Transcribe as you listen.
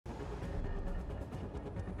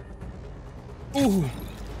Ooh.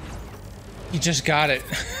 He just got it.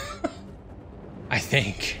 I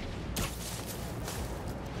think.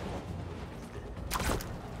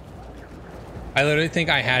 I literally think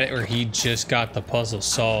I had it where he just got the puzzle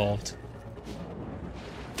solved.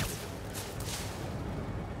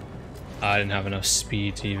 I didn't have enough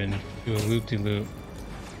speed to even do a loop-de-loop.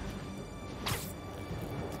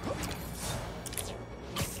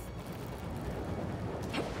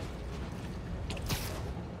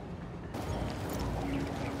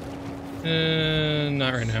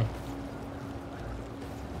 Not right now.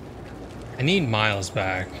 I need Miles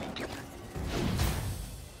back.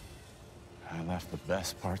 I left the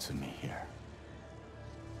best parts of me here.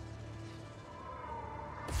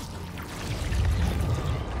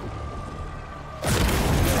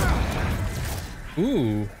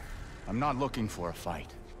 Ooh. I'm not looking for a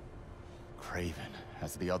fight. Kraven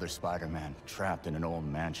has the other Spider-Man trapped in an old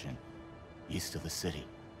mansion east of the city.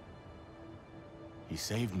 He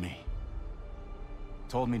saved me.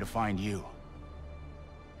 Told me to find you.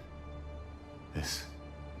 This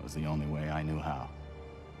was the only way I knew how.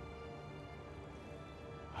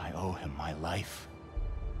 I owe him my life.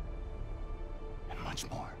 And much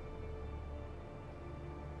more.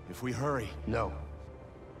 If we hurry... No.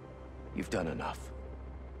 You've done enough.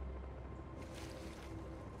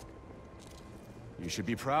 You should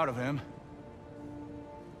be proud of him.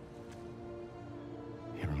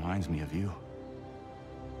 He reminds me of you.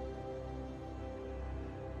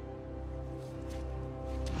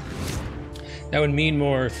 That would mean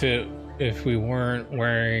more if we weren't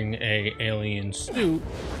wearing a alien suit,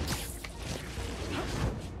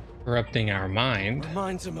 corrupting our mind.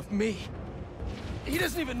 Reminds him of me. He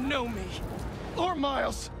doesn't even know me. Or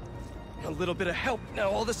Miles. A little bit of help, now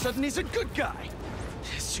all of a sudden he's a good guy.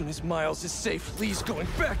 As soon as Miles is safe, Lee's going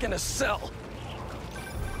back in a cell.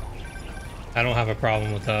 I don't have a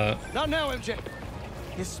problem with that. Not now, MJ.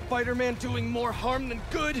 Is Spider-Man doing more harm than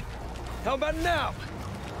good? How about now?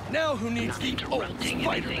 Now who needs the old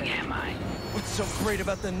Spider-Man? Am I? What's so great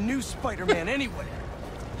about the new Spider-Man anyway?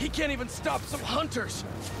 He can't even stop some hunters.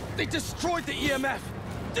 They destroyed the EMF.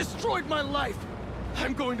 Destroyed my life.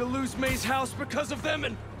 I'm going to lose May's house because of them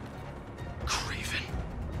and... Kraven.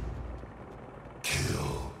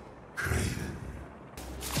 Kill Kraven.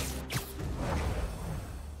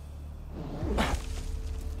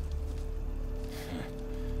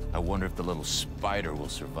 I wonder if the little spider will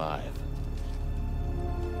survive.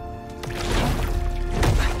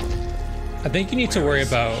 I think you need to worry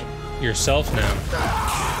about yourself now.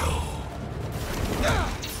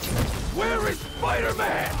 Where is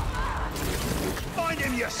Spider-Man? Find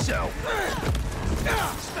him yourself.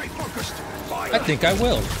 Stay focused. I think I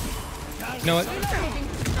will. You know what?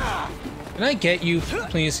 Can I get you?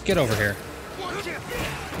 Please, get over here.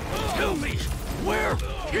 Tell me where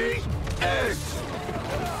he is.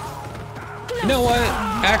 You know what?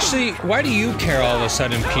 Actually, why do you care all of a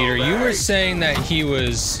sudden, Peter? You were saying that he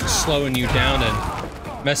was slowing you down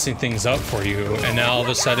and messing things up for you, and now all of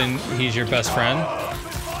a sudden he's your best friend?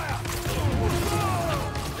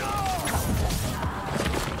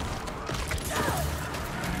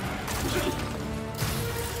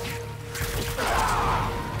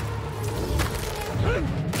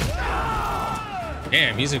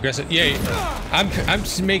 Damn, he's aggressive. Yeah, I'm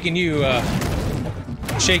just making you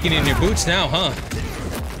shaking in your boots now, huh?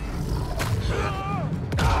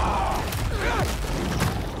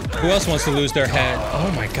 Who else wants to lose their head?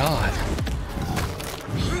 Oh my god.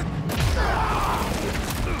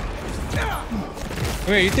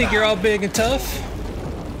 Come here, you think you're all big and tough?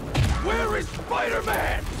 Where is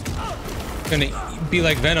Spider-Man? Gonna be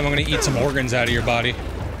like Venom, I'm gonna eat some organs out of your body.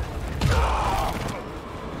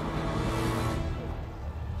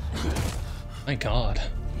 My god.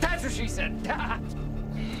 That's what she said.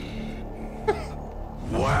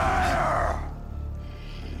 Where?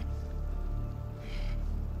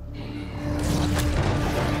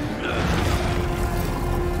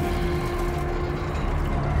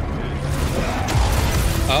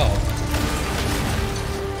 Oh.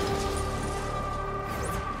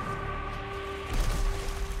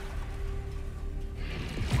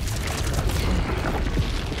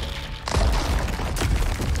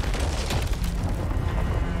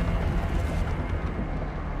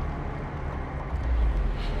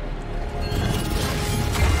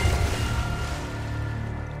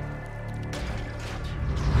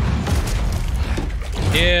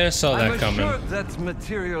 Yeah, saw that coming. I'm assured that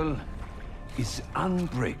material is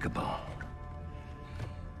unbreakable.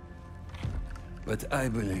 But I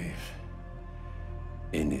believe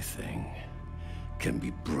anything can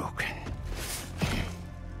be broken.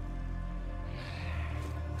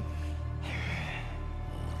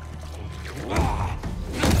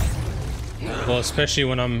 Well, especially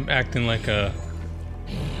when I'm acting like a...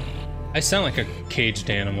 I sound like a caged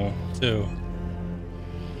animal, too.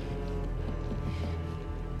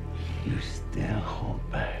 You still hold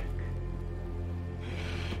back.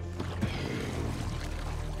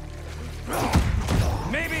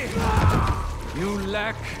 Maybe you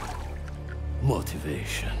lack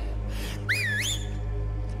Motivation.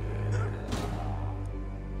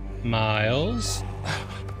 Miles?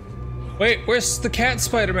 Wait, where's the cat,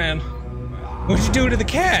 Spider-Man? What'd you do to the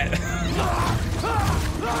cat?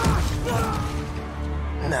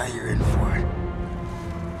 Now you're in for it.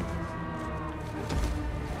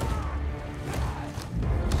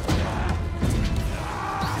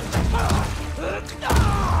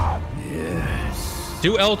 Yes.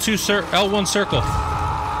 Do L1 circle.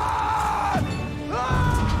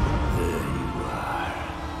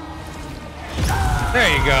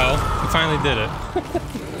 There you go. You finally did it.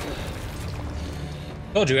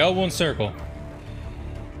 Told you, L1 circle.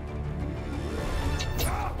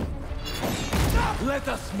 Let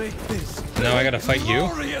us make this. Now I gotta fight you.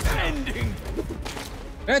 Glorious ending.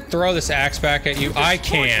 Can I throw this axe back at you? I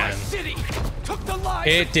can.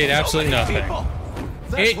 It did absolutely nothing.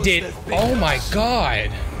 It did. Oh my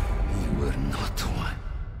god. You were not one.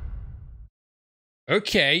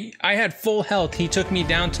 Okay, I had full health. He took me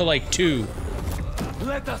down to like 2.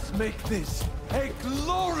 Let us make this a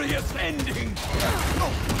glorious ending.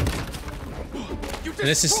 You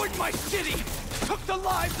This is- destroyed my city. Took the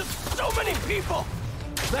lives of so many people.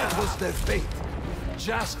 That was their fate.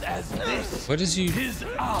 Just as this What is you? is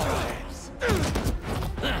ours.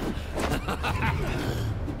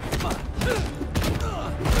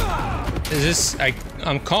 Is this?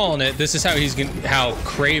 I'm calling it. This is how he's gonna. How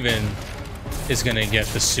Kraven is gonna get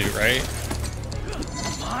the suit, right?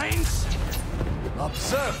 Minds?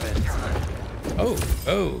 Observant.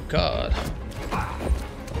 Oh god.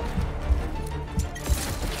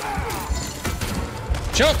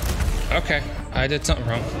 Jump! Okay, I did something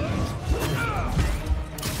wrong.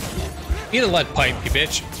 Eat a lead pipe, you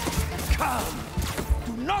bitch. Come.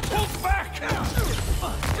 Do not hold back.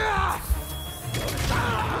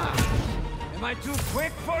 Am I too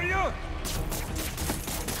quick for you?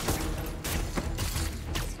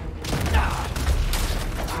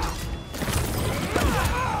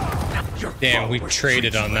 Damn, we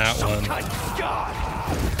traded on that one.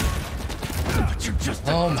 But you're just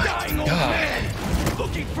a Oh my dying old god. man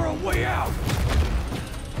looking for a way out.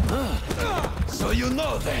 So you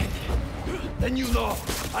know then. Then you know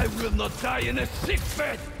I will not die in a sick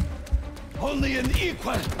bed. Only an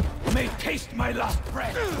equal may taste my last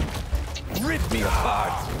breath. Rip me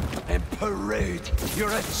apart and parade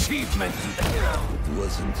your achievement. It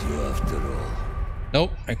wasn't you after all.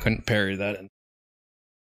 Nope, I couldn't parry that.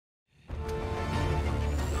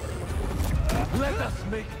 Let us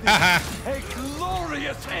make this Haha. a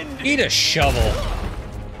glorious ending. Eat a shovel.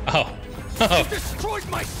 Oh. You destroyed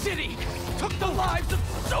my city. Took the lives of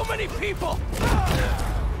so many people.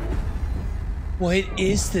 What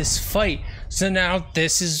is this fight? So now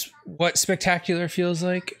this is what spectacular feels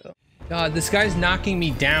like? God, this guy's knocking me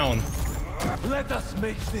down. Let us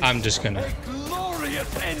make this I'm just gonna... a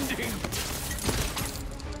glorious ending.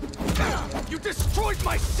 You destroyed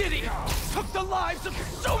my city. Took the lives of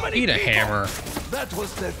so many Eat a people. hammer. That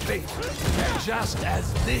was their fate. Just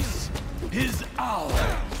as this is ours.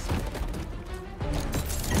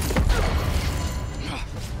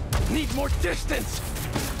 Need more distance.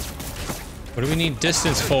 What do we need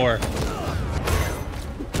distance for?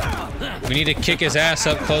 We need to kick his ass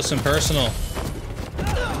up close and personal.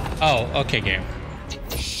 Oh, okay, game.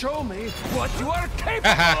 Show me what you are capable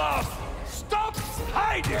of. Stop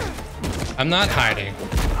hiding. I'm not hiding.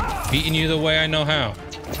 Beating you the way I know how.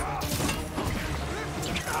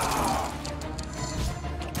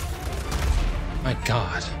 My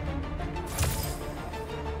god.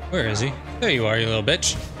 Where is he? There you are, you little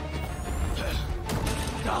bitch.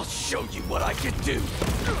 I'll show you what I can do.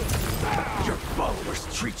 Your followers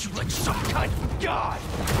treat you like some kind of god.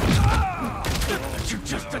 But you're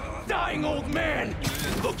just a dying old man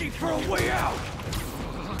looking for a way out.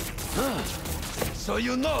 So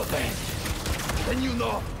you know then. Then you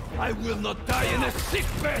know I will not die in a sick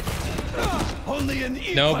bed. Only an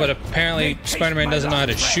equal No, but apparently may taste Spider-Man my doesn't know how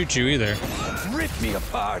to last breath. shoot you either. Rip me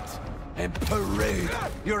apart and parade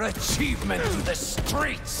your achievement to the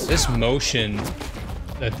streets. This motion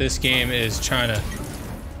that this game is trying to...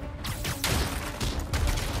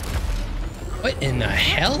 What in the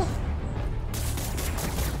hell?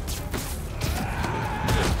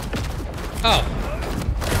 Oh.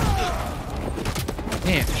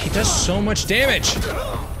 Man, he does so much damage.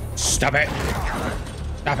 Stop it.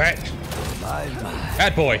 Stop it.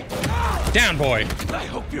 Bad boy. Down, boy. I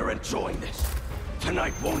hope you're enjoying this.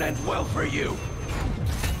 Tonight won't end well for you.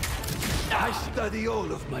 I study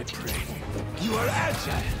all of my prey. You are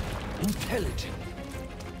agile, intelligent,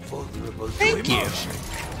 vulnerable to Thank you. emotion.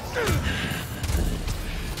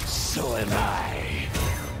 So am I.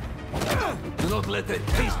 Do not let the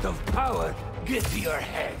taste of power get to your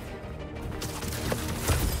head.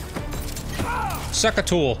 Suck a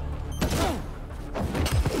tool.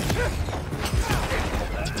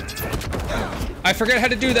 I forget how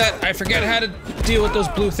to do that. I forget how to deal with those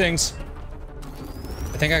blue things.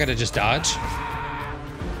 I think I gotta just dodge.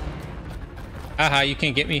 Aha, you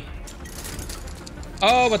can't get me.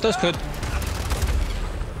 Oh, but those could.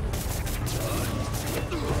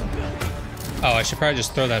 Oh, I should probably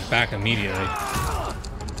just throw that back immediately.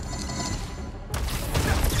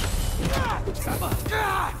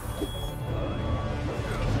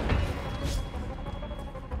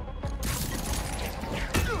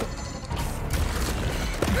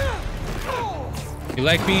 You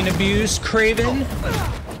like being abused, Kraven?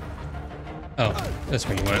 Oh, that's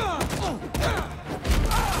where you went.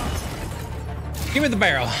 Give me the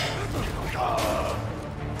barrel.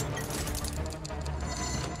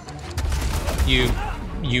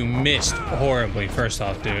 You missed horribly, first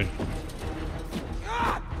off, dude.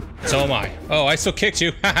 So am I. Oh, I still kicked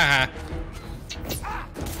you.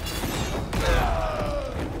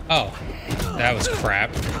 Oh, that was crap.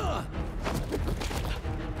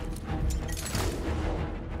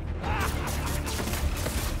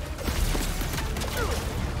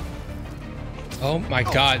 Oh my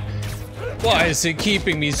god. Why is it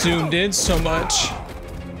keeping me zoomed in so much?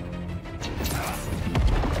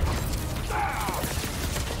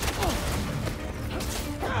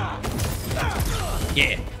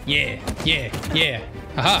 Yeah, yeah, yeah, yeah.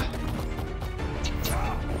 Haha.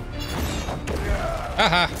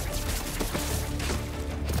 Haha.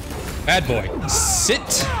 Bad boy.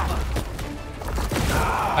 Sit.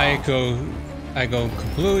 I go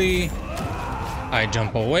kablooey. I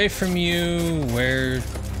jump away from you. Where?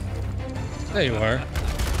 There you are.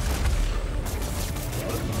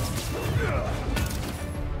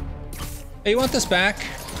 Hey, you want this back?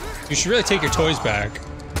 You should really take your toys back.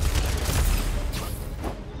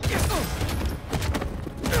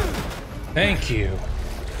 Thank you.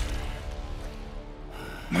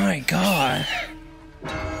 My god.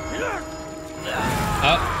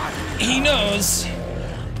 He knows.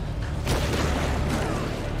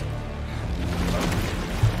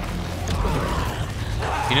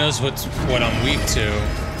 He knows what I'm weak to.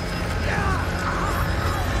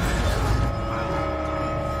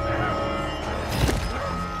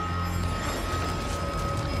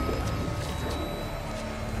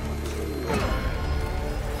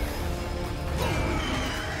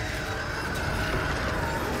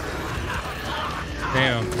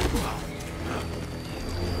 Damn.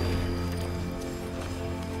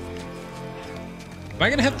 Am I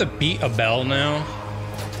gonna have to beat a bell now?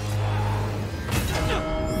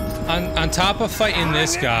 On top of fighting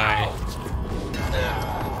this guy.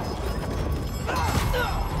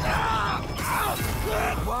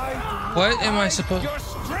 What am I supposed? Your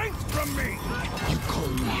strength from me. You call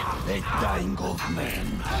me a dying old man,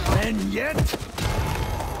 and yet.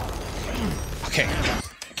 Okay,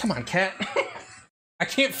 come on, cat. I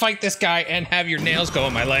can't fight this guy and have your nails go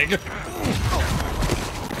on my leg.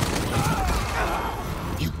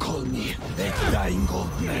 You call me a dying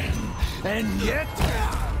old man, and yet.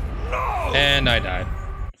 No! And I died.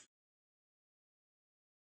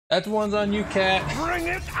 That one's on you, cat. Bring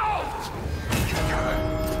it out!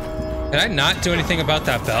 Can I not do anything about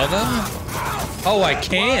that bell, though? Oh, I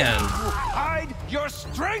can. Hide your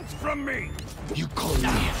strength from me! You call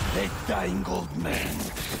me a dying old man,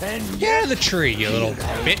 and Yeah, the tree, you little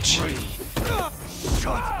bitch.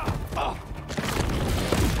 shut up!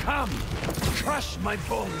 Come, crush my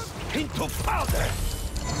bones into powder!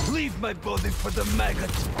 Leave my body for the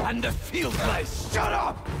maggots and the field mice! Shut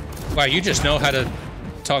up! Wow, you just know how to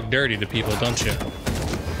talk dirty to people, don't you?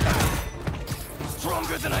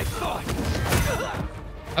 Stronger than I thought!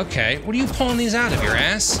 Okay, what are you pulling these out of your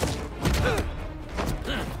ass?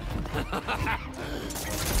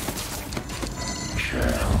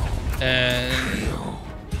 And...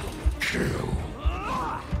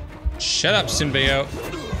 Shut up, symbiote.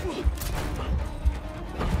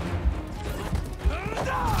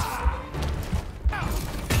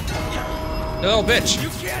 You little bitch. You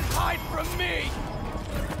can't hide from me!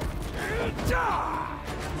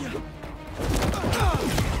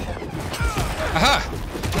 Aha!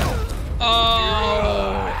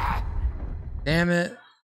 Oh! Damn it.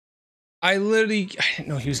 I didn't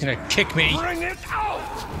know he was gonna kick me. Bring it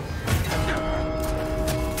out!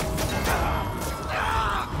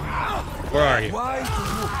 Where are you? Why do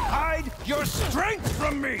you hide your strength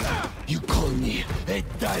from me? You call me a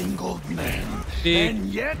dying old man, and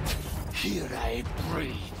yet here I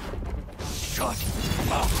breathe. Shut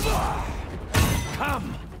up!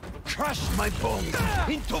 Come, crush my bones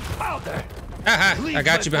into powder. Haha, I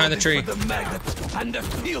got you behind the tree. For the maggots and the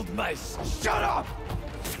field mice. Shut up!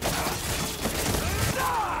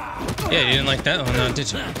 Yeah, you didn't like that one, now,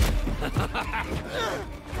 did you?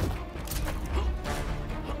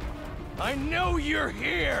 I know you're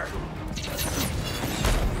here.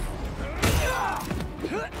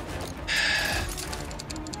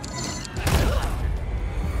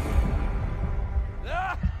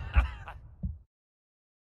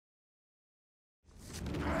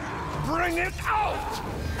 Bring it out!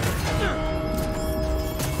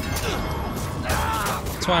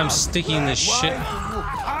 That's why I'm sticking this shit.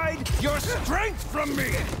 Hide your strength from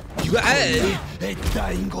me! You a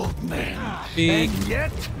dying old man. And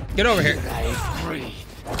yet, get over here. I breathe.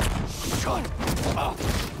 Shut up.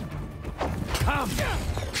 Come,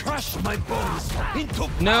 crush my bones into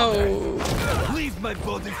powder. No. Leave my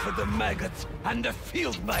body for the maggots and the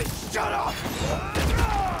field mice. Shut up.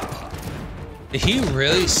 Did he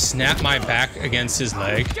really snap my back against his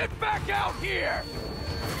leg? Get back out here!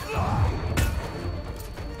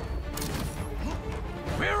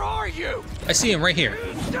 Where are you? I see him right here.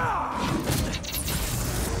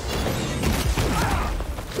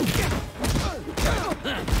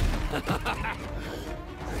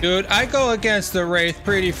 Dude, I go against the Wraith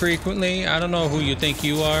pretty frequently. I don't know who you think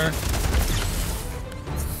you are.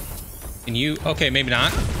 And you, okay, maybe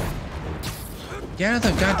not. Get out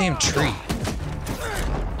of the goddamn tree.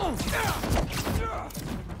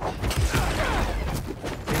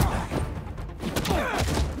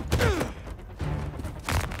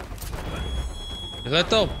 Let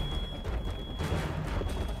go.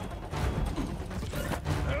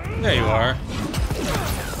 There you are.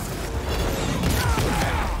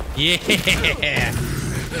 Yeah.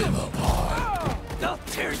 I'll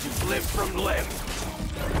tear you limb from limb.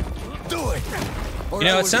 Do it. You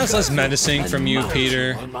know, it sounds less menacing from you,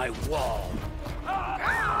 Peter. On my wall.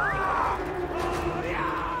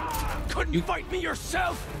 Couldn't you fight me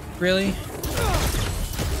yourself? Really?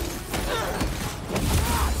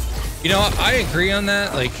 You know, I agree on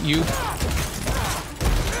that. Like, you...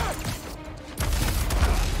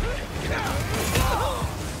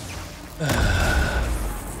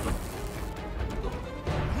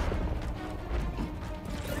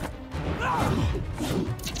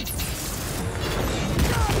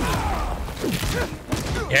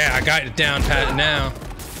 Yeah, I got it down pat now.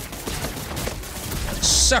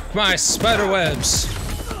 Suck my spider webs.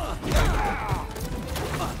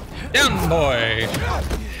 Down, boy.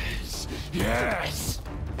 Yes!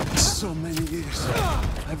 So many years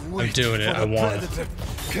I've waited doing it. for I a want it. predator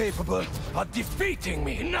capable of defeating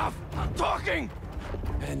me. Enough! I'm talking!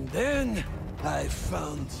 And then I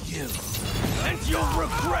found you. And you'll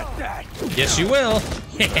regret that! Yes, you will.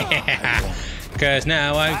 Because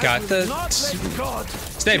now I've got the...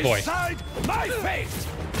 Stay, boy. My fate.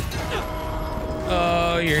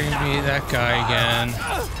 Oh, you're gonna be that guy again.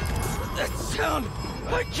 That sound...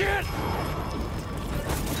 I can't...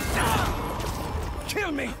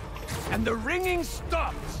 Kill me, and the ringing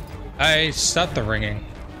stops. I stopped the ringing.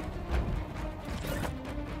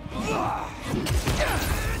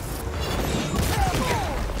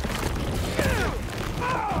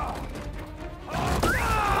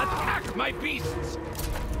 Attack my beasts!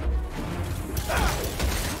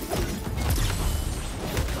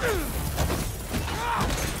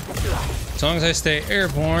 As long as I stay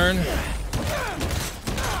airborne.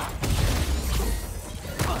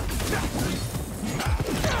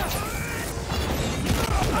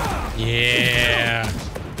 Yeah.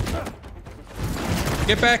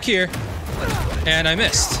 Get back here. And I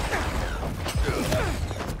missed.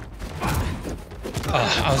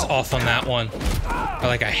 Oh, I was off on that one. By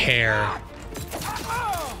like a hair.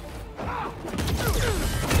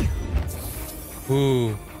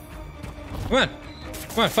 Ooh. Come on.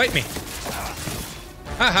 Come on, fight me.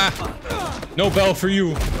 Haha. No bell for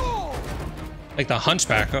you. Like the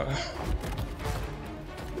hunchback.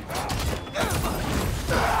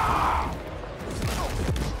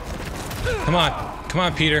 Come on. Come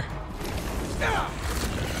on, Peter.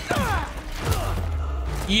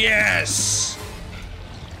 Yes!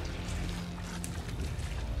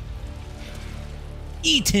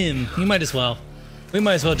 Eat him. You might as well. We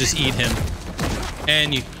might as well just eat him.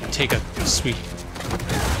 And you take a sweet...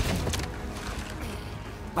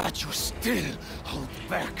 But you still hold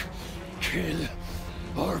back. Kill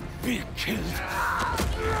or be killed.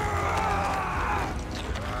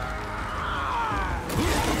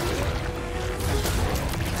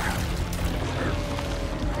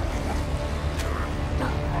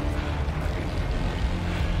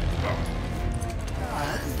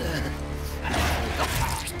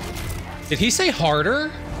 Did he say harder?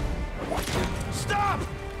 Stop!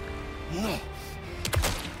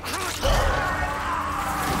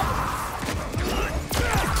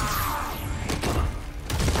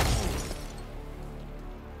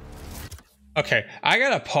 Okay, I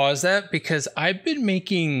gotta pause that because I've been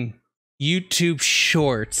making YouTube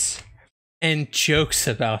shorts and jokes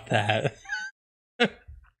about that.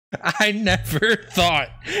 I never thought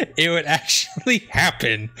it would actually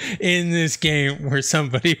happen in this game where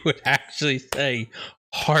somebody would actually say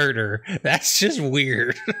harder. That's just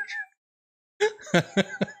weird.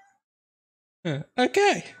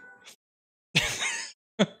 Okay.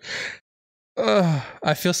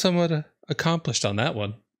 I feel somewhat accomplished on that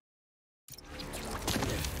one.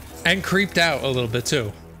 And creeped out a little bit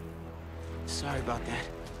too. Sorry about that.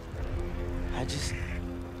 I just...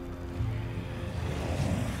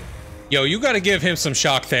 Yo, you gotta give him some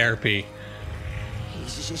shock therapy.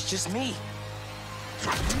 It's just me.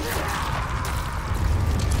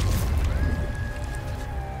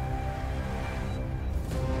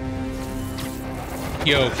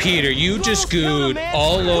 Yo, Peter, you just gooed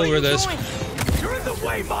all over this. You're in the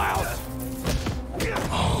way, Miles!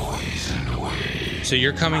 Always in the way. So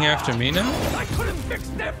you're coming after me now? I could have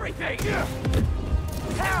fixed everything!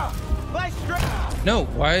 How? By strength. No,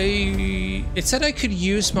 why? It said I could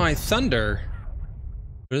use my thunder.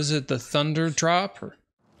 What is it, the thunder drop?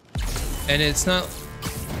 And it's not.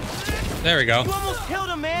 There we go. You almost killed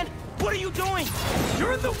him, man. What are you doing?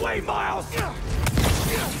 You're in the way, Miles!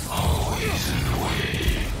 Always in the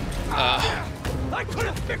way. I could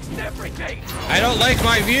have fixed everything! I don't like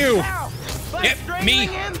my view. How? By Get me strangling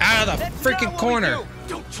him? out of the That's freaking not what we corner. do.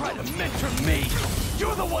 Don't try to mentor me!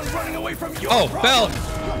 You're the one running away from your Oh, problems.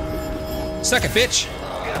 Bell. Suck it, bitch.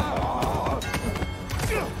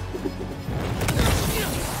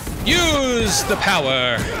 Use the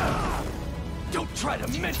power. Don't try to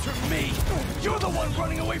mentor me! You're the one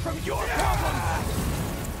running away from your problems!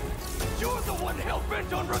 You're the one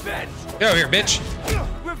hell-bent on revenge! Get over here, bitch.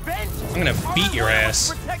 Revenge? I'm gonna beat your ass.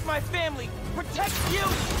 Protect my family. Protect you.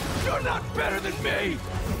 You're not better than me!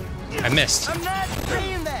 I missed. I'm not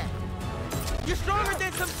saying that. You're stronger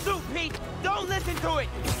than some soup, Pete. Don't listen to it.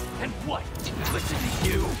 And what? Listen to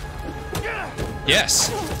you? Yes.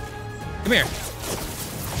 Come here.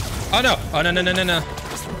 Oh no. Oh no, no, no, no, no.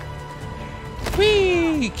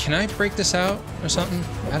 Whee! Can I break this out or something?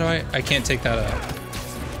 How do I can't take that out.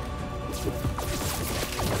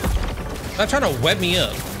 Stop trying to web me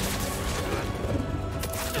up.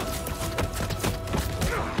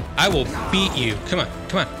 I will beat you. Come on,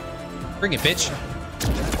 come on. Bring it, bitch.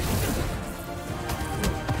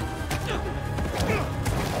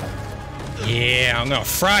 Yeah, I'm gonna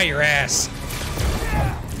fry your ass.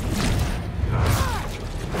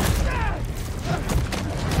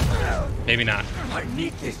 Maybe not. I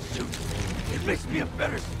need this suit. It makes me a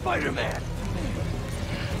better Spider-Man.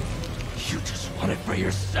 You just want it for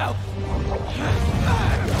yourself.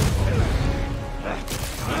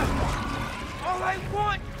 All I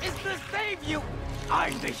want is to save you.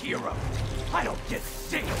 I'm the hero. I don't get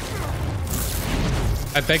saved.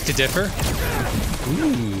 I beg to differ.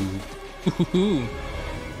 Ooh. Ooh.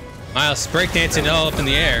 Miles breakdancing all up in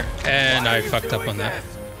the air, and I fucked up on that.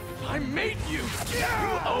 I made you. You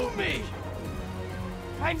owe me.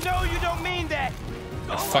 I know you don't mean that.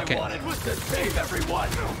 All Fuck I it. wanted was to save everyone.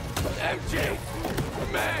 MJ,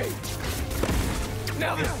 May.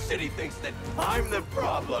 Now the city thinks that I'm the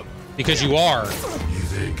problem. Because you are. You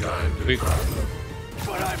think I'm the We- problem?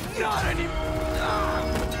 But I'm not anymore.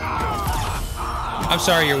 I'm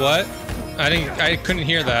sorry, you're what? I couldn't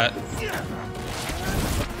hear that.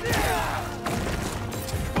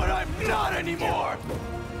 But I'm not anymore.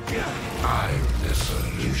 I'm the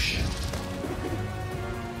solution.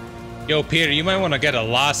 Yo, Peter, you might want to get a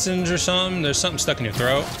lozenge or something. There's something stuck in your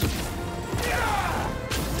throat.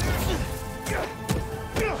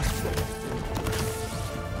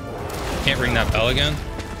 Can't ring that bell again.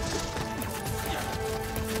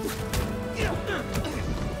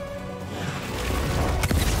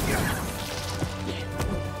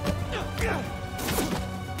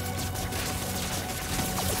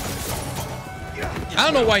 I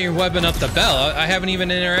don't know why you're webbing up the bell. I haven't even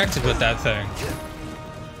interacted with that thing.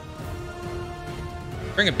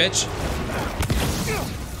 Bring it, bitch.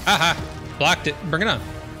 Haha. Blocked it. Bring it on.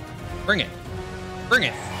 Bring it. Bring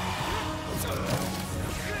it.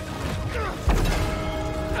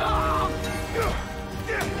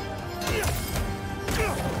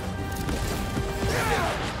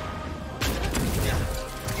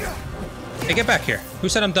 Hey, get back here. Who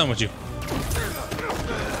said I'm done with you?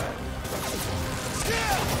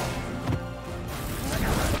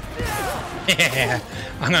 Yeah.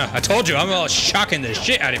 I told you, I'm all shocking the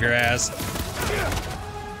shit out of your ass.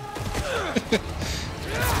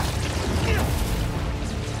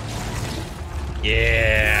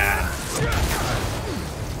 Yeah.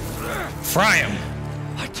 Fry him.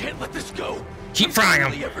 I can't let this go. Keep frying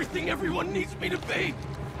Really him. everything everyone needs me to be.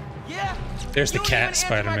 Yeah. There's the You don't cat even answer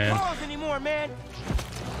my Spider-Man. calls anymore, man.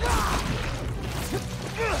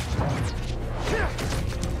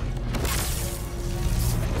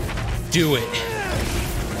 Do it.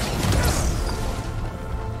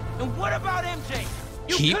 And what about MJ?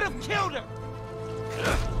 You Keep- could have killed him.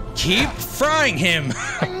 Keep frying him.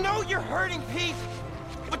 I know you're hurting, Pete,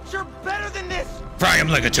 but you're better than this. Fry him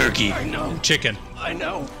like a turkey. I know. Chicken. I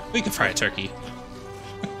know. We can fry a turkey.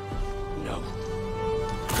 No.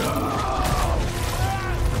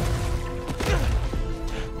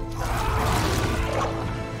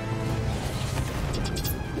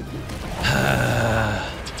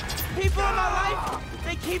 People in my life,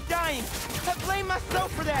 they keep dying. I blame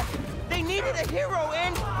myself for that. They needed a hero,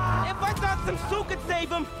 and if I thought some suit could save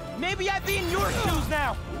them, maybe I'd be in your shoes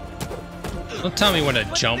now. Don't tell me when to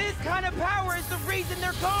But jump. this kind of power is the reason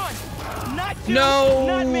they're gone. Not you,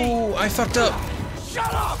 not me. No, I fucked up.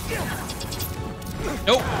 Shut up!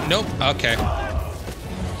 Nope, nope. Okay.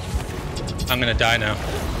 I'm gonna die now.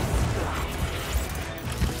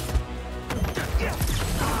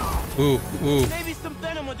 Ooh, ooh. Maybe some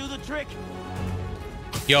Venom will do the trick.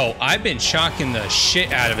 Yo, I've been shocking the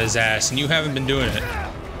shit out of his ass, and you haven't been doing it.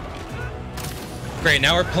 Great,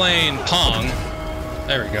 now we're playing Pong.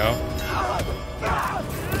 There we go.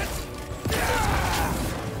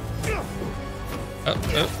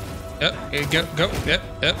 Go. Yep.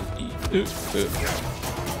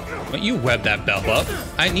 Why don't you web that bell up?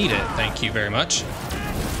 I need it. Thank you very much.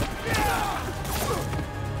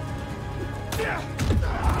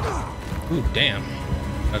 Ooh, damn.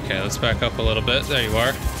 Okay, let's back up a little bit. There you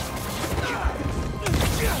are.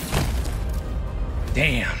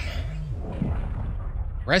 Damn.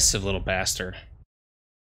 Aggressive little bastard.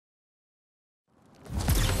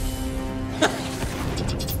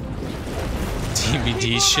 People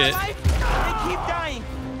DVD in shit. my life, they keep dying.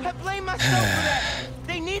 I blame myself for that.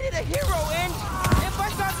 They needed a hero, and if I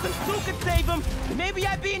thought some suit could save them, maybe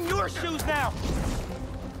I'd be in your shoes now.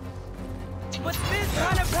 But this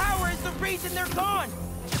kind of power is the reason they're gone.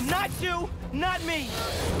 Not you, not me.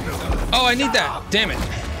 Oh, I need that. Damn it.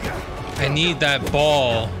 I need that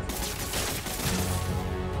ball.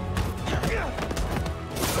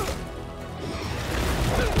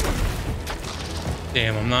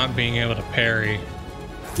 Damn, I'm not being able to parry.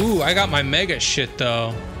 Ooh, I got my mega shit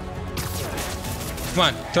though. Come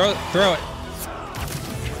on, throw it.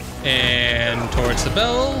 And towards the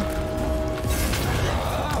bell.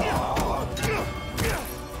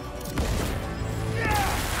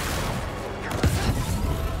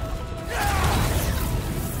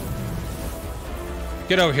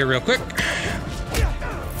 Get over here real quick.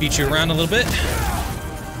 Beat you around a little bit.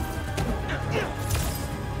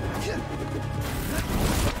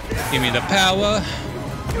 Give me the power.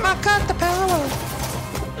 I got the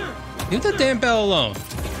power. Leave the damn bell alone.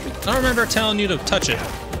 I don't remember telling you to touch it.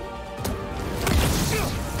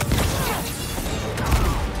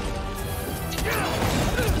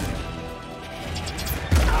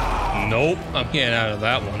 Nope, I'm getting out of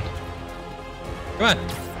that one. Come on.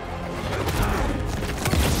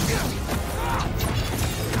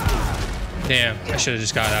 Damn, I should have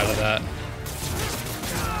just got out of that.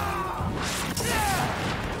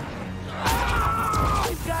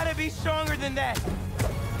 You've got to be stronger than that.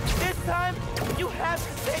 This time, you have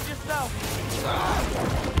to save yourself.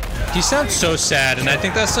 You sound so sad, and I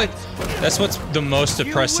think that's what's the most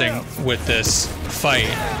depressing with this fight.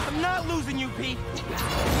 I'm not losing you, Pete.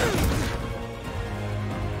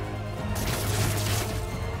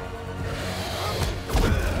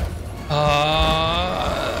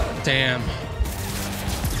 Damn.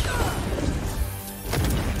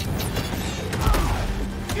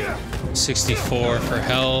 $64 for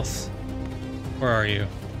health. Where are you?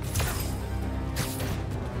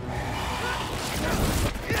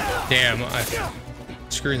 Damn, I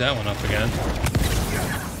screwed that one up again.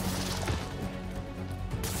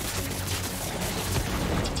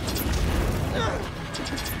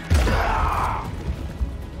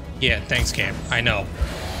 Yeah, thanks, game. I know.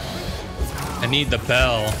 I need the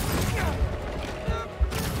bell.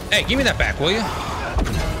 Hey, give me that back, will you?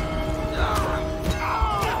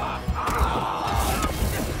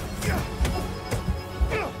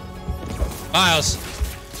 Miles,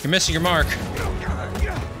 you're missing your mark.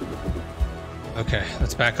 Okay,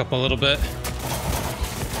 let's back up a little bit.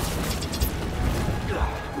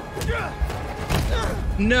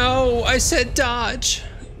 No, I said dodge.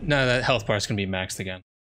 now that health bar is gonna be maxed again.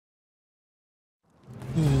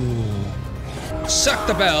 Ooh. Suck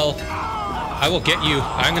the bell. I will get you.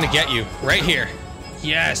 I'm gonna get you right here.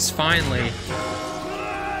 Yes, finally.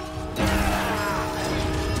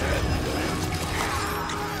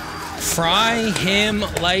 Fry him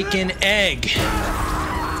like an egg.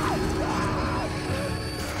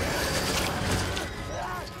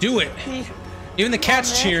 Do it. Even the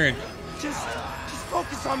cat's cheering. Just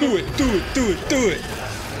focus on me. Do it, do it, do it, do it.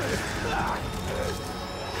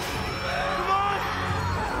 Come on!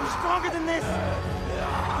 You're stronger than this.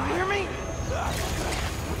 You hear me?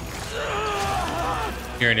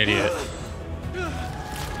 You're an idiot.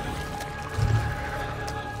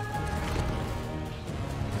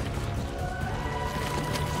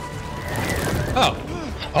 Oh.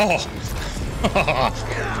 Oh.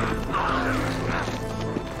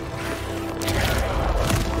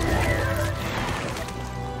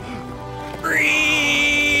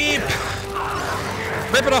 Reap!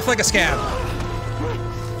 Rip it off like a scab.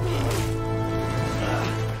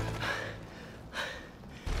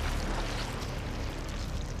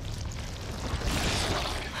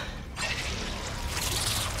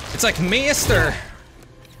 It's like Master.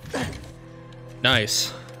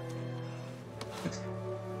 Nice.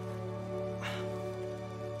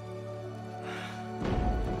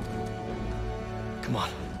 Come on,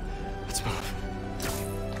 let's move.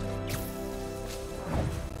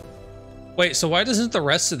 Wait, so why doesn't the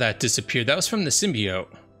rest of that disappear? That was from the symbiote.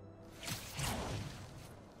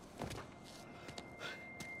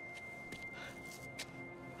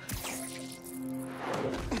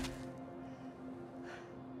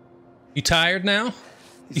 You tired now?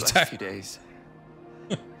 These You last tired? few days.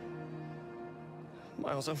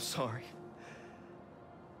 Miles, I'm sorry.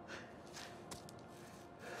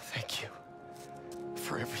 Thank you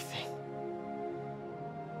for everything.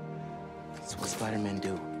 That's what Spider-Men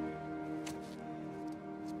do.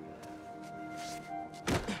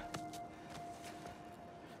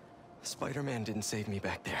 Spider-Man didn't save me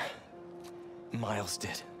back there. Miles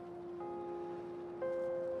did.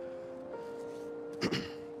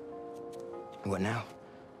 What now?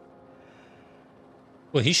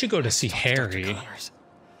 Well, he should go to see Talk to Dr. Harry. Connors.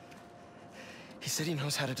 He said he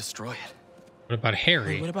knows how to destroy it. What about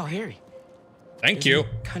Harry? What about Harry? Thank you.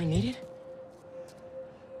 Kind of needed?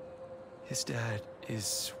 His dad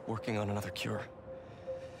is working on another cure.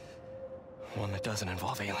 One that doesn't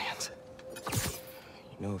involve aliens.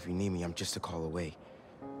 You know, if you need me, I'm just a call away.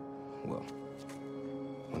 Well,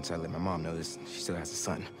 once I let my mom know this, she still has a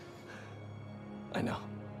son. I know.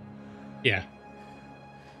 Yeah.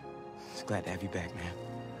 Just glad to have you back, man.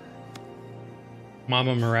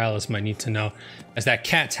 Mama Morales might need to know, as that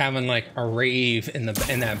cat's having like a rave in that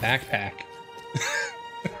backpack.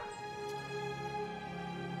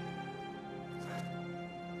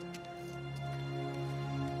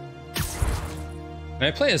 Can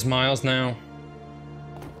I play as Miles now?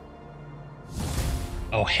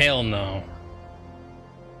 Oh, hell no.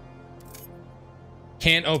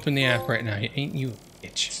 Can't open the app right now. Ain't you a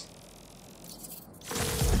bitch?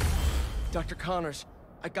 Dr. Connors,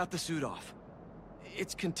 I got the suit off.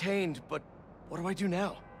 It's contained, but what do I do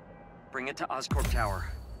now? Bring it to Oscorp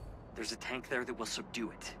Tower. There's a tank there that will subdue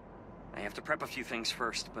it. I have to prep a few things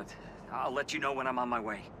first, but I'll let you know when I'm on my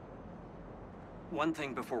way. One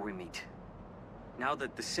thing before we meet. Now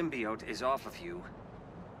that the symbiote is off of you,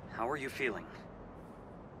 how are you feeling?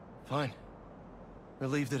 Fine.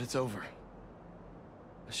 Relieved that it's over.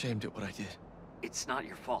 Ashamed at what I did. It's not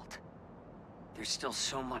your fault. There's still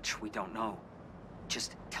so much we don't know.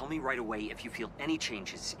 Just tell me right away if you feel any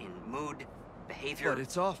changes in mood, behavior. But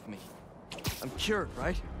it's off me. I'm cured,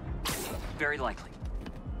 right? Very likely.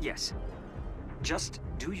 Yes. Just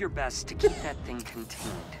do your best to keep that thing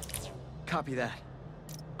contained. Copy that.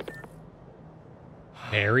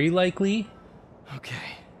 Very likely.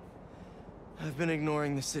 Okay. I've been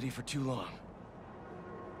ignoring the city for too long.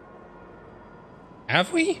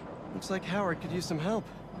 Have we? Looks like Howard could use some help.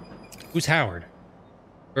 Who's Howard?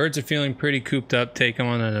 Birds are feeling pretty cooped up. Take them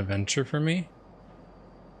on an adventure for me.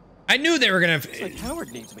 I knew they were gonna. Looks like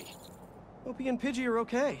Howard needs me. Opie and Pidgey are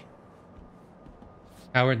okay.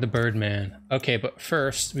 Howard the Birdman. Okay, but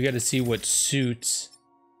first we got to see what suits.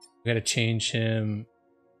 We got to change him.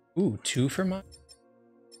 Ooh, 2 for mine.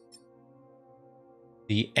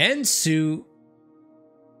 The end suit.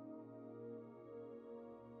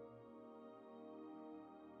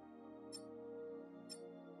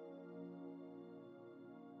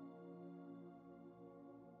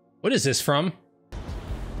 What is this from?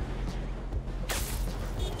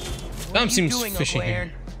 Tom seems fishy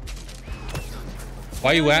here.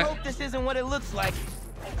 Why you I at? hope this isn't what it looks like.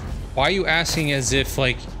 Why are you asking as if,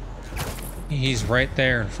 like, he's right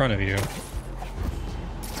there in front of you?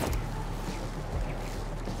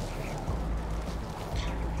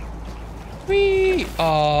 Whee!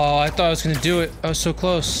 Oh, I thought I was gonna do it. I was so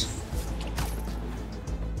close.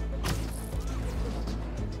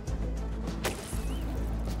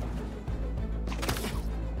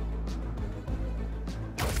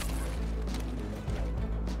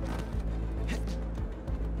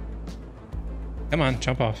 Come on,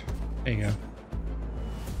 jump off. There you go.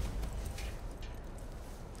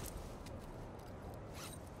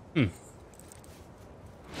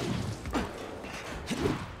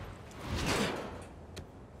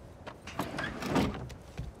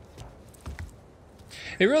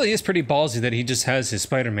 It really is pretty ballsy that he just has his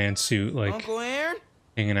Spider-Man suit, like, Uncle Aaron?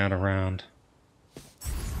 hanging out around.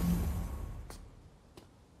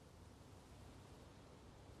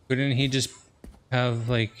 Couldn't he just have,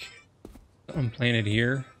 like, something planted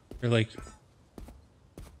here for, like,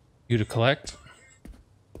 you to collect?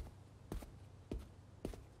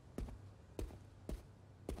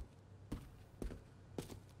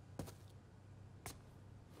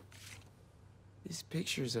 These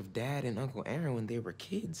pictures of Dad and Uncle Aaron when they were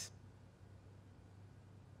kids.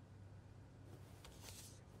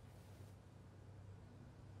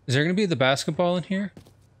 Is there gonna be the basketball in here?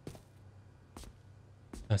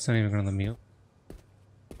 That's not even gonna let me open.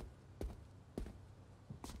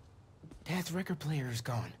 Dad's record player is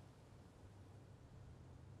gone.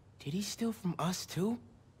 Did he steal from us too?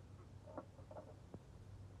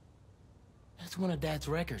 That's one of Dad's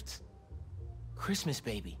records. Christmas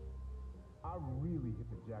Baby. I really hit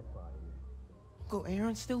the jackpot here. Uncle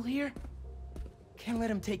Aaron's still here? Can't let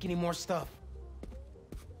him take any more stuff.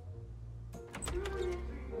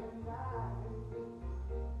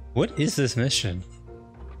 What is this mission?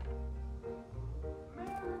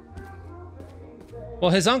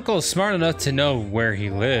 Well, his uncle's smart enough to know where he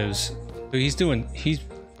lives. So he's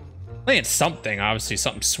playing something, obviously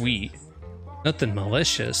something sweet. Nothing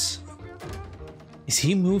malicious. Is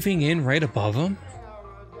he moving in right above him?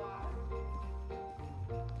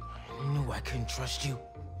 I knew I couldn't trust you.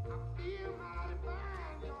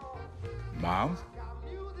 Miles?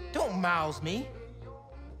 Don't mouse me.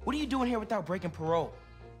 What are you doing here without breaking parole?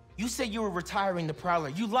 You said you were retiring the Prowler.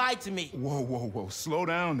 You lied to me. Whoa, whoa, whoa. Slow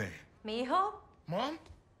down there. Mijo? Mom?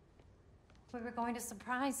 We were going to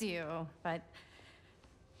surprise you, but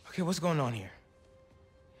Okay, what's going on here?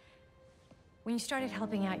 when you started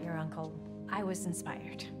helping out your uncle, I was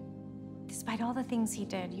inspired. Despite all the things he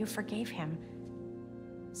did, you forgave him.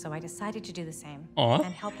 So I decided to do the same. Aw.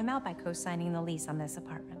 And help him out by co-signing the lease on this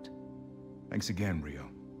apartment. Thanks again, Rio.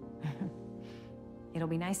 It'll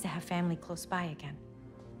be nice to have family close by again.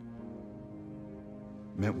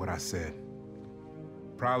 Meant what I said.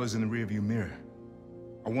 Prowler's in the rearview mirror.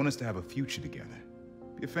 I want us to have a future together.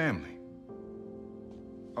 Be a family.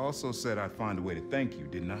 I also said I'd find a way to thank you,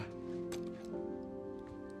 didn't I?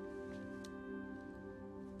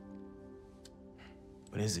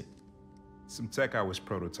 What is it? Some tech I was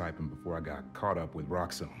prototyping before I got caught up with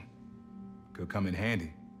Roxxon. Could come in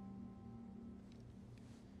handy.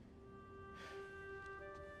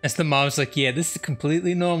 As the mom's like, yeah, this is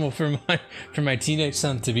completely normal for my teenage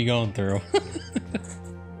son to be going through.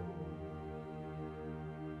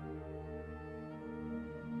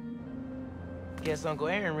 Guess Uncle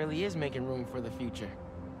Aaron really is making room for the future.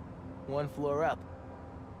 One floor up.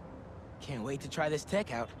 Can't wait to try this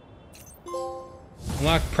tech out.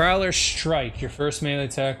 Unlock Prowler Strike. Your first melee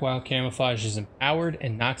attack while camouflage is empowered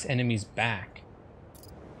and knocks enemies back.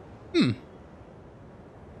 Why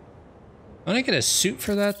don't I get a suit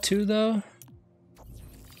for that too, though?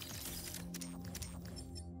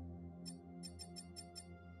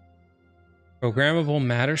 Programmable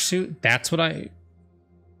matter suit? That's what I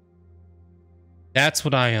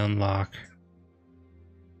unlock.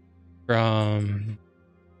 From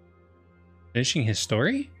finishing his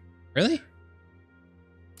story? Really?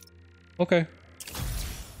 Okay.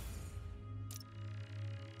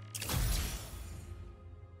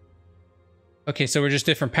 Okay, so we're just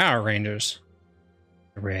different Power Rangers.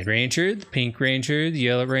 The Red Ranger, the Pink Ranger, the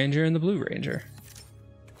Yellow Ranger, and the Blue Ranger.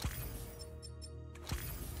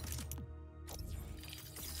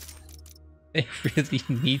 They really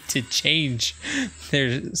need to change.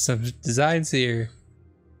 There's some designs here.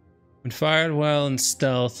 When fired while in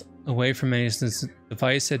stealth, away from enemies, this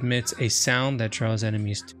device emits a sound that draws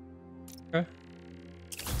enemies to. Okay.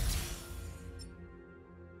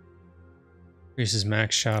 Increases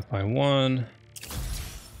max shot by 1.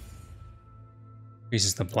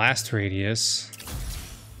 Increases the blast radius.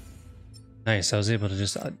 Nice, I was able to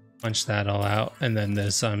just punch that all out. And then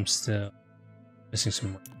this, I'm still missing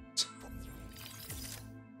some words.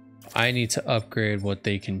 I need to upgrade what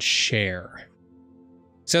they can share.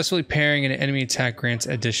 Successfully parrying an enemy attack grants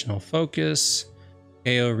additional focus.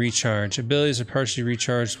 KO recharge. Abilities are partially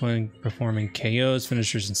recharged when performing KOs,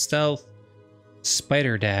 finishers, and stealth.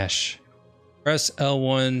 Spider dash. Press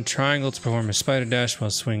L1 triangle to perform a spider dash while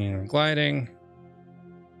swinging or gliding.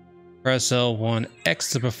 Press L1 X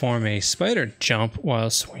to perform a spider jump while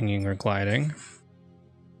swinging or gliding.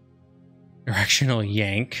 Directional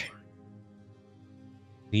yank.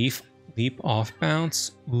 Leap off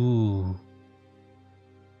bounce. Ooh.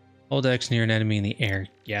 Hold X near an enemy in the air.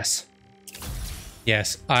 Yes.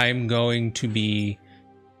 Yes, I'm going to be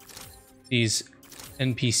these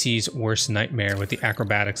NPCs' worst nightmare with the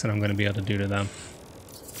acrobatics that I'm going to be able to do to them.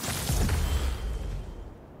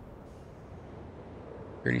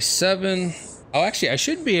 37. Oh, actually, I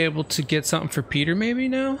should be able to get something for Peter maybe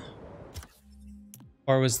now?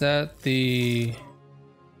 Or was that the...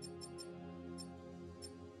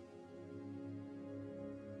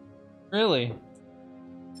 Really?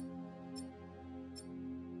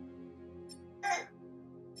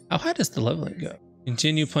 How high does the leveling go?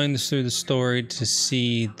 Continue playing this through the story to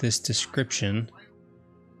see this description.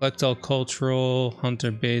 Collect all cultural,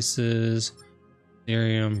 hunter bases,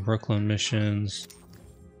 Ethereum, Brooklyn missions.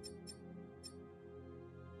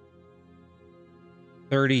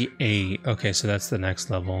 38. Okay, so that's the next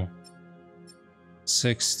level.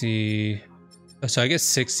 60. So I guess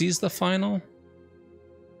 60 is the final.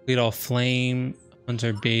 Complete all flame,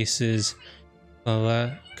 hunter bases.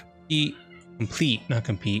 Complete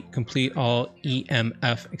all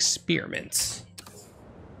EMF experiments.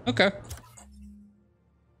 Okay.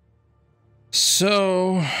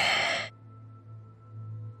 So I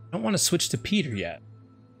don't want to switch to Peter yet.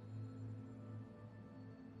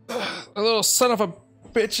 A little son of a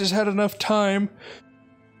bitch has had enough time.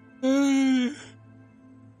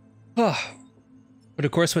 But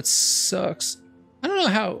of course what sucks, I don't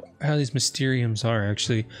know how these Mysteriums are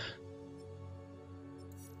actually.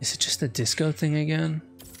 Is it just a disco thing again?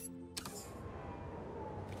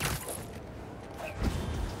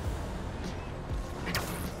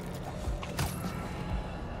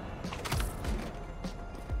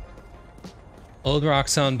 Old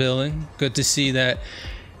Roxxon building. Good to see that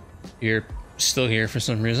you're still here for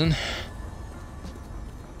some reason.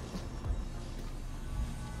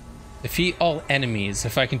 Defeat all enemies.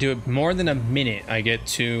 If I can do it more than a minute, I get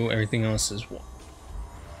 2. Everything else is 1.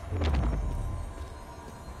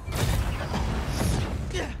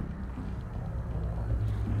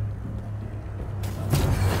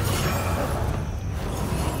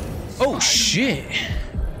 Oh shit!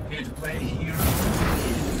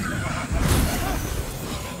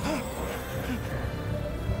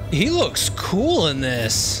 He looks cool in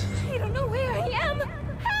this. I don't know where I am.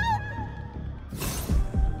 Help!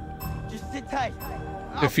 Just sit tight.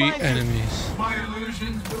 Defeat enemies. My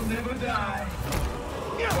illusions will never die.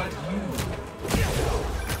 But you...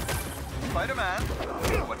 Spider-Man,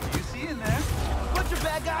 what do you see in there? Bunch of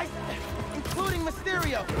bad guys, including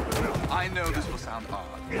Mysterio. I know this will sound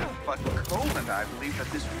odd, but Cole and I believe that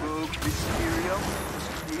this rogue Mysterio was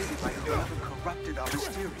created by whoever corrupted our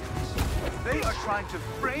Mysterios. They are trying to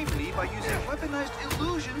frame me by using weaponized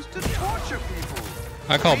illusions to torture people.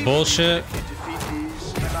 I call bullshit. If you defeat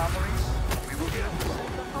these anomalies, we will be able to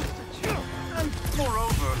save the hostage. And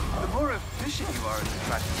moreover, the more efficient you are at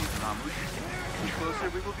distracting these anomalies, the closer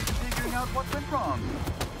we will be to figuring out what went wrong.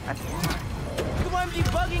 And why. You want me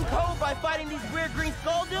bugging Cole by fighting these weird green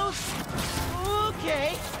skull dudes?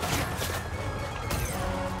 Okay.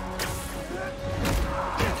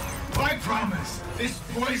 I promise, this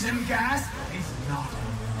poison gas is not an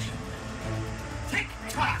illusion.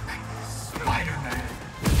 Tick-tock, Spider-Man.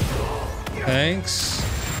 Thanks.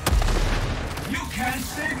 You can't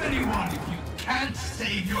save anyone if you can't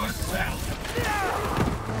save yourself.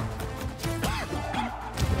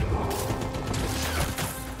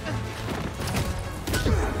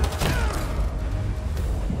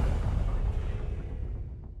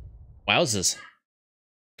 Wowzers.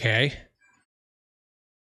 Okay.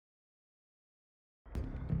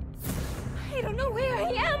 I don't know where I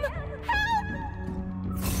am.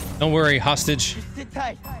 Help! Don't worry, hostage. Just sit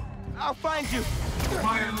tight. I'll find you.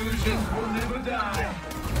 My illusions will never die.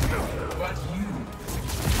 But you...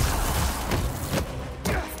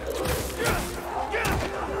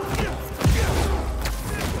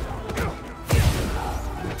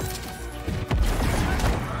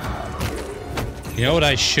 You know what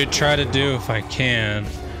I should try to do if I can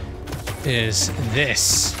is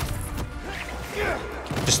this.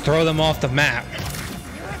 Just throw them off the map.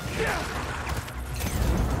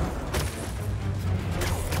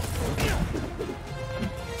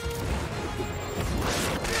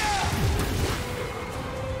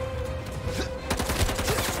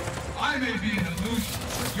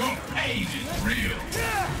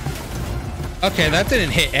 Okay, that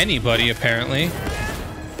didn't hit anybody, apparently.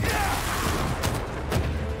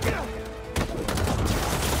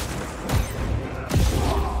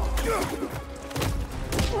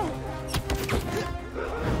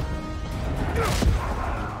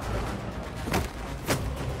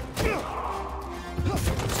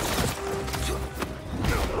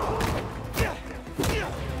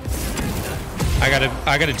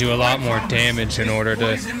 I gotta do a lot more damage in order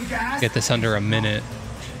to get this under a minute.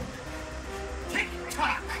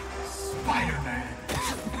 Tick-tock, Spider-Man.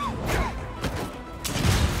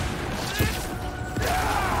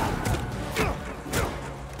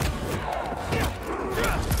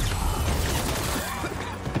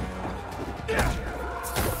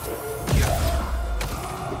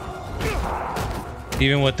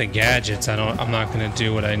 Even with the gadgets, I'm not gonna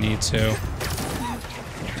do what I need to.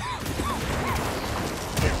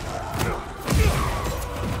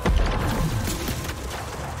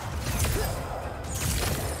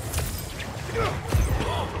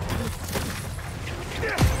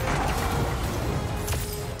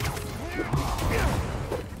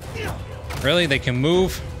 Really? They can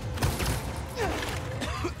move?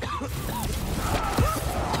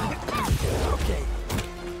 Okay.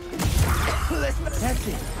 That's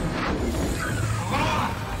it.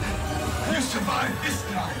 You survived this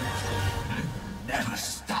time. Never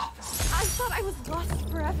stop. I thought I was lost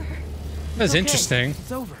forever. That's interesting.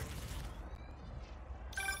 It's over.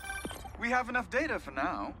 We have enough data for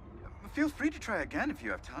now. Feel free to try again if you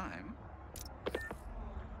have time.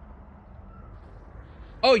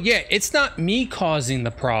 Oh yeah, it's not me causing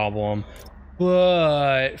the problem,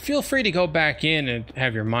 but feel free to go back in and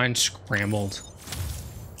have your mind scrambled.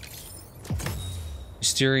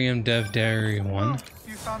 Mysterium Dev Diary 1. Oh,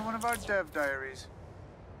 you found one of our dev diaries.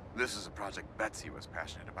 This is a project Betsy was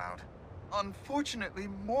passionate about. Unfortunately,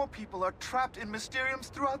 more people are trapped in Mysteriums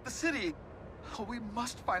throughout the city. Oh, we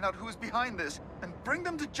must find out who's behind this and bring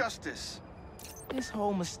them to justice. This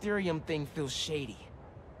whole Mysterium thing feels shady.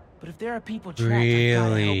 But if there are people trapped, I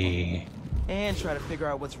gotta help them. And try to figure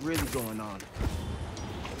out what's really going on.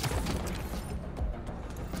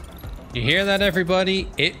 You hear that,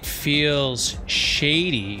 everybody? It feels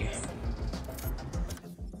shady.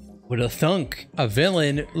 With a thunk, a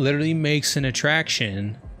villain literally makes an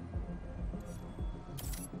attraction.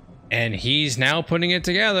 And he's now putting it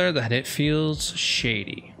together that it feels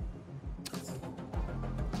shady.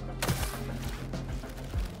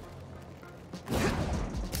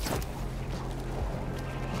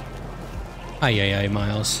 Ay, ay, ay,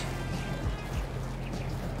 Miles.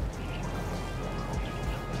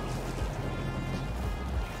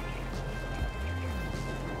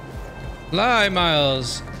 Fly,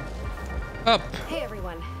 Miles. Up. Hey,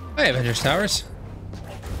 everyone. Hey, Avengers Towers.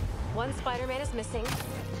 One Spider-Man is missing.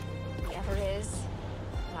 The other is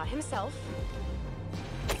not himself.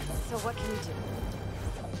 So what can we do?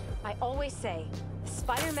 I always say,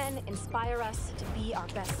 Spider-Men inspire us to be our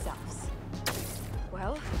best selves.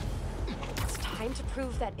 Well, it's time to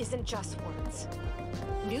prove that isn't just words.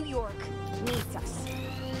 New York needs us.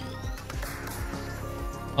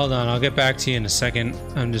 Hold on, I'll get back to you in a second.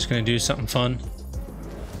 I'm just gonna do something fun.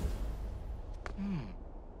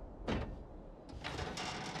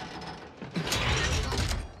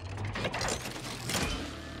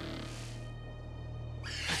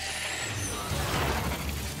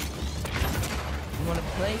 You wanna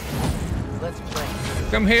play? Let's play.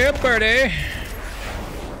 Come here, birdie.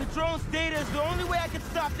 The drone's data is the only way I can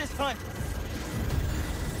stop this hunt.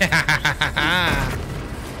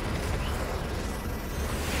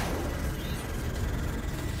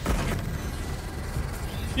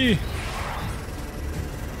 Yeah.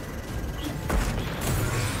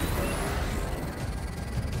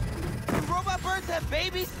 Do robot birds have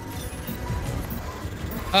babies?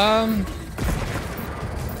 I'm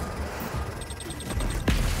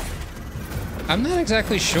not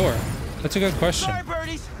exactly sure. That's a good question. Sorry,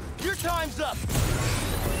 birdies. Your time's up.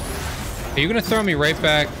 Are you gonna throw me right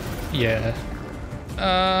back? Yeah.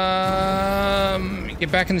 Get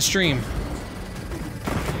back in the stream.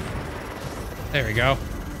 There we go.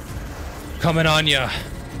 Coming on ya.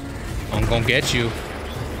 I'm gonna get you.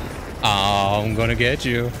 I'm gonna get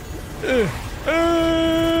you.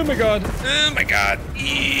 Oh my god. Oh my god.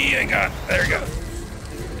 Yeah, God. There we go.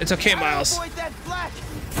 It's okay, Miles. Avoid that flak.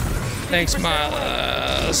 Thanks,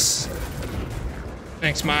 Miles.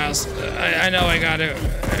 Thanks, Miles. I know I got it.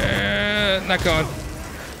 Not going.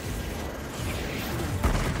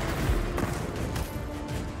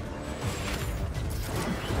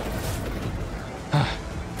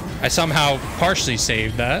 I somehow partially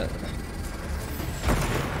saved that.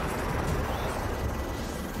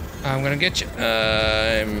 I'm gonna get you.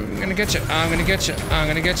 I'm gonna get you. I'm gonna get you. I'm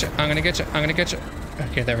gonna get you. I'm gonna get you. I'm gonna get you.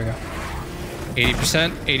 Okay, there we go.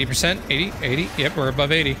 80%, 80%, 80, 80. Yep, we're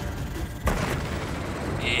above 80.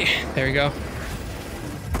 Yeah, there we go.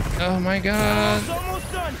 Oh my god. It's almost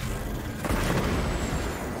done.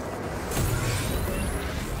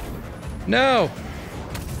 No.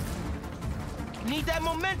 Need that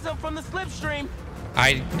momentum from the slipstream.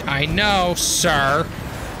 I know, sir.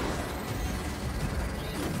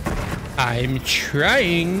 I'm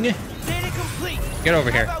trying. Data complete. Get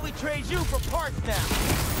over here. How about we trade you for parts now?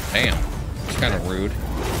 Damn. It's kind of rude.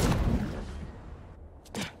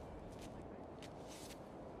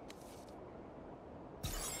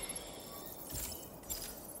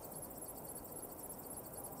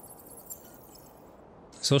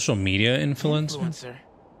 Social media influencer?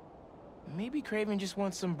 Maybe Kraven just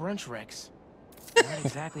wants some brunch wrecks. Not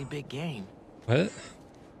exactly big game. What?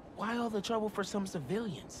 Why all the trouble for some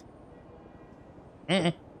civilians?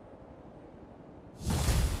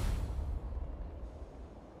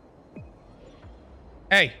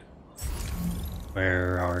 Hey.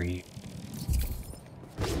 Where are you?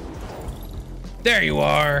 There you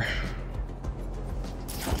are.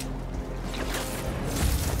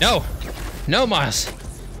 No. No, Miles.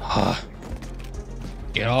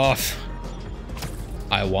 Get off.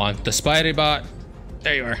 I want the Spidey bot.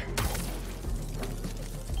 There you are.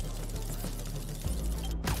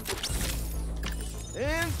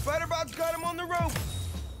 And Spider-Bot's got him on the rope.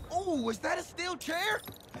 Oh, is that a steel chair?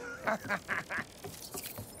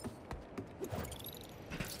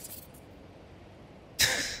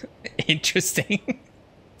 Interesting.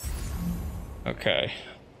 Okay.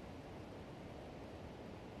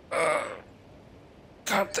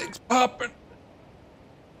 God, things popping.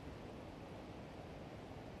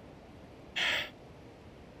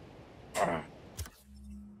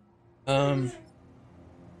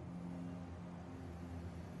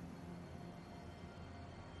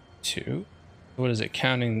 Two. What is it?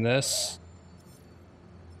 Counting this?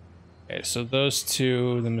 Okay, so those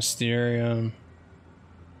two, the Mysterium.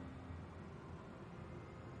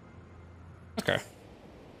 Okay.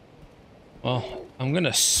 Well, I'm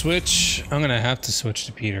gonna switch. I'm gonna have to switch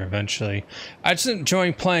to Peter eventually. I just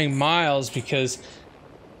enjoy playing Miles because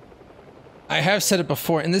I have said it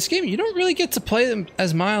before. In this game, you don't really get to play them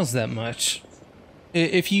as Miles that much.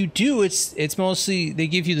 If you do, it's mostly they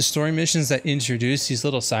give you the story missions that introduce these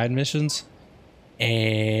little side missions,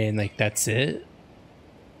 and like that's it.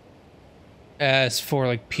 As for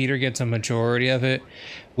like Peter gets a majority of it,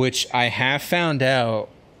 which I have found out.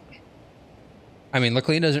 I mean,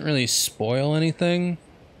 luckily it doesn't really spoil anything,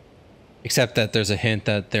 except that there's a hint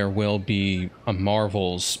that there will be a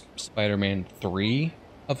Marvel's Spider-Man 3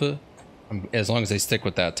 of a, as long as they stick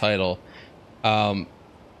with that title.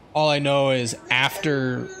 All I know is at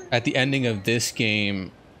the ending of this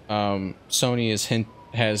game, Sony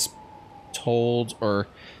has told, or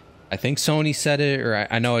I think Sony said it, or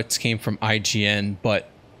I know it came from IGN, but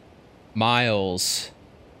Miles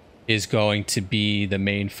is going to be the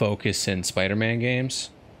main focus in Spider-Man games,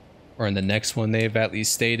 or in the next one they've at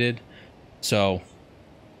least stated. So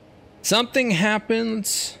something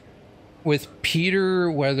happens with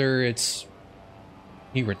Peter, whether it's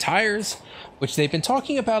he retires, which they've been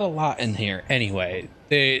talking about a lot in here anyway.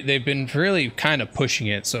 They've been really kind of pushing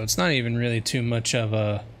it, so it's not even really too much of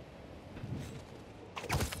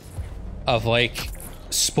like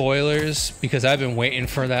spoilers, because I've been waiting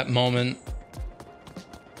for that moment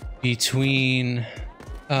between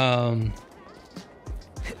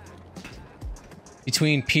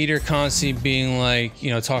Peter constantly being like,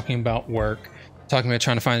 you know, talking about work, talking about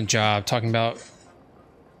trying to find a job, talking about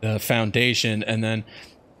the foundation, and then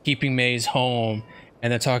keeping Maze home,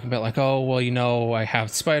 and then talking about like, oh well, you know, I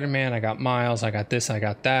have Spider-Man, I got Miles, I got this, I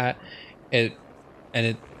got that. It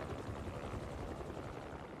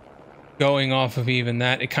going off of even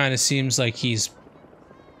that, it kind of seems like he's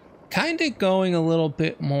kind of going a little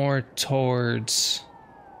bit more towards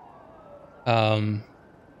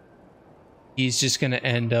he's just gonna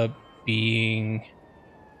end up being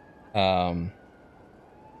one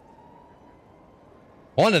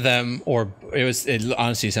of them, or it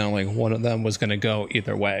honestly sounded like one of them was gonna go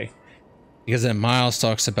either way, because then Miles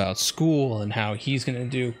talks about school and how he's gonna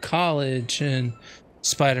do college and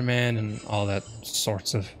Spider-Man and all that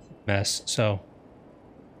sorts of mess. So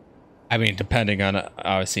I mean, depending on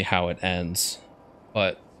obviously how it ends,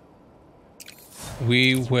 but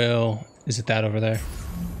we will. Is it that over there?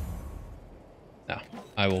 No,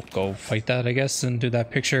 I will go fight that, I guess, and do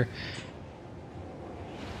that picture.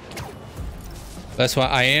 That's why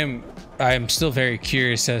I am still very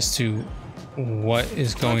curious as to what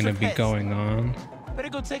is going to be going on.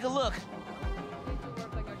 Better go take a look.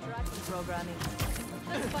 Programming.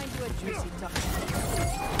 Let's find you a juicy top.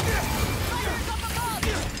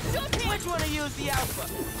 Which one of you is the alpha?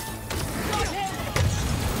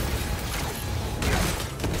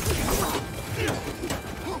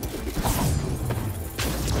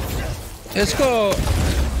 Let's go.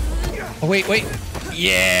 Oh, wait.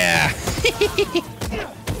 Yeah.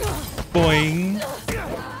 Boing.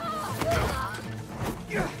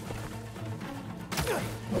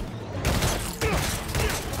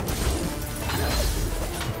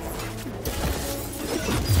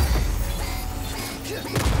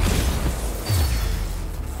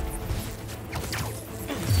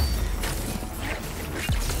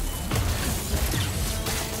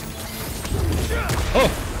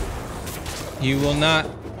 Oh! You will not.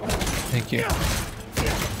 Thank you.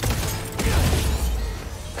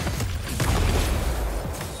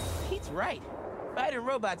 He's right. Fighting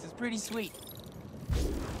robots is pretty sweet.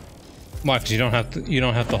 Why? 'Cause you don't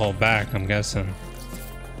have to hold back, I'm guessing.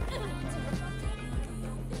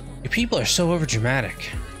 You people are so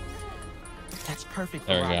overdramatic. That's perfect.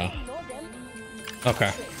 There we go.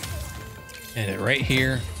 Okay. And it right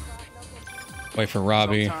here. Wait for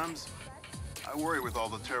Robbie. Sometimes I worry with all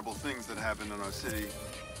the terrible things that happen in our city.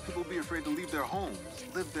 People be afraid to leave their homes,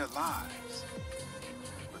 live their lives.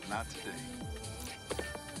 But not today.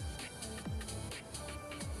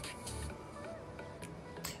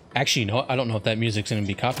 Actually, no, I don't know if that music's gonna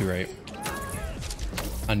be copyright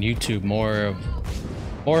on YouTube. More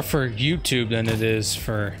for YouTube than it is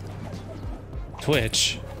for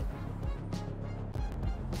Twitch.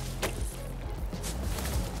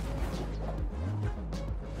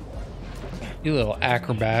 You little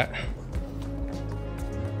acrobat.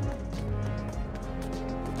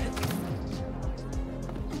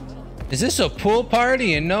 Is this a pool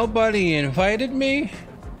party and nobody invited me?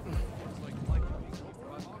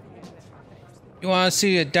 You want to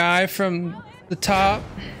see a dive from the top?